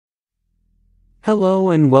Hello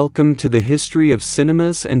and welcome to the history of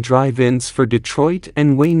cinemas and drive-ins for Detroit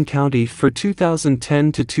and Wayne County for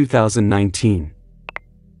 2010 to 2019.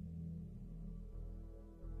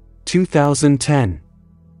 2010.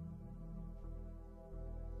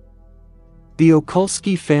 The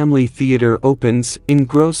Okulski Family Theater opens in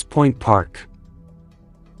Grosse Pointe Park.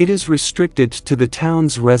 It is restricted to the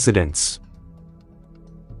town's residents.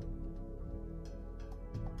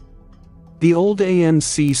 The old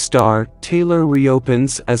AMC Star Taylor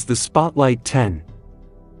reopens as the Spotlight 10.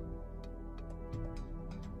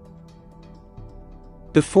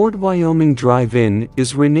 The Ford Wyoming Drive-In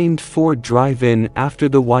is renamed Ford Drive-In after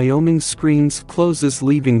the Wyoming Screens closes,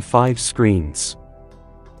 leaving 5 screens.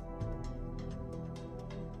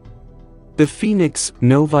 The Phoenix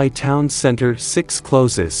Novi Town Center 6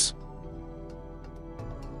 closes.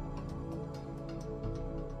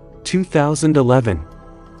 2011.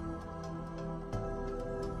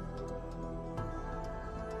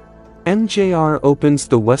 MJR opens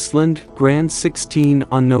the Westland Grand 16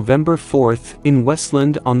 on November 4th in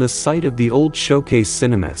Westland on the site of the old Showcase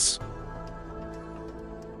Cinemas.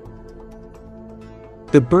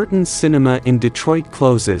 The Burton Cinema in Detroit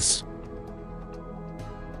closes.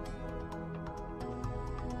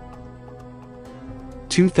 /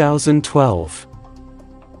 2012.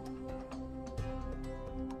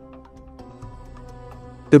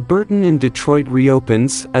 The Burton in Detroit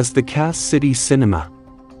reopens as the Cass City Cinema.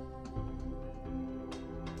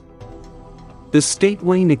 The State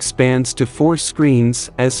Wayne expands to 4 screens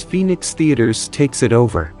as Phoenix Theaters takes it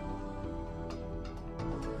over.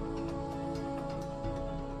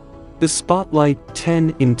 The Spotlight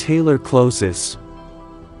 10 in Taylor closes.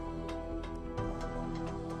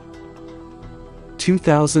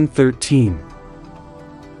 2013.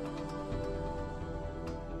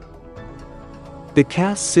 The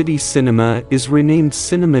Cass City Cinema is renamed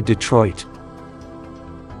Cinema Detroit.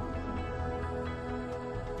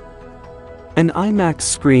 An IMAX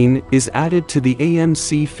screen is added to the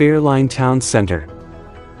AMC Fairline Town Center.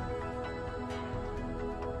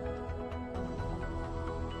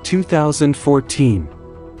 2014.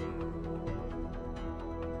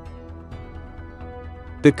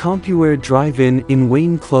 The CompuWare Drive-In in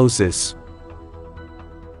Wayne closes.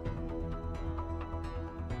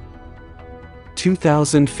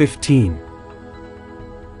 2015.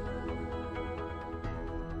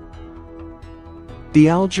 The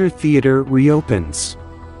Alger Theater reopens.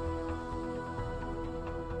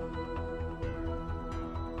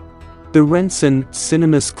 The Renson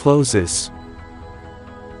Cinemas closes.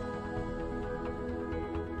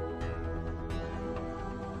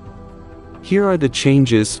 Here are the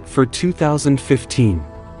changes for 2015.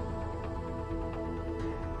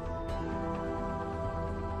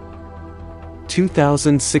 /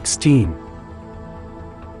 2016.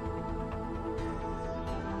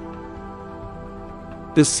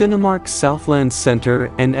 The Cinemark Southland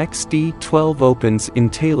Center and XD12 opens in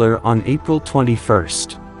Taylor on April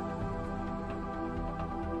 21st.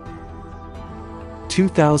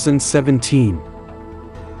 2017.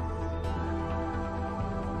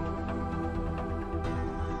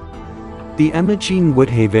 The Emma Jean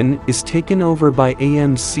Woodhaven is taken over by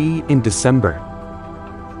AMC in December.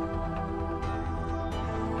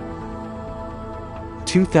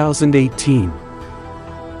 2018.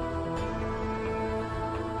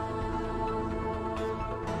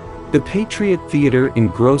 The Patriot Theater in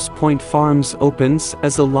Grosse Pointe Farms opens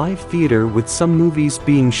as a live theater with some movies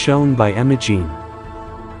being shown by Emma Jean.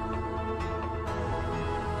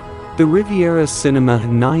 The Riviera Cinema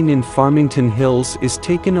 9 in Farmington Hills is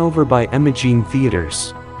taken over by Emma Jean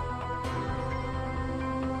Theaters.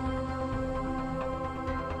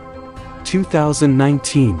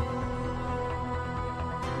 2019.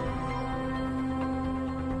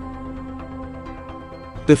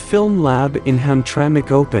 The Film Lab in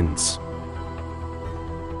Hamtramck opens.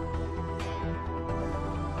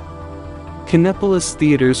 Kinepolis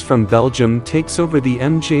Theaters from Belgium takes over the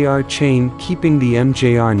MJR chain, keeping the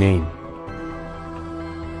MJR name.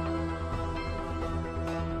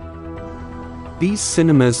 These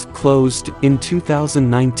cinemas closed in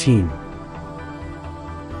 2019.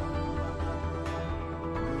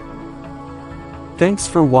 Thanks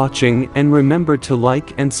for watching, and remember to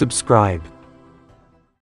like and subscribe.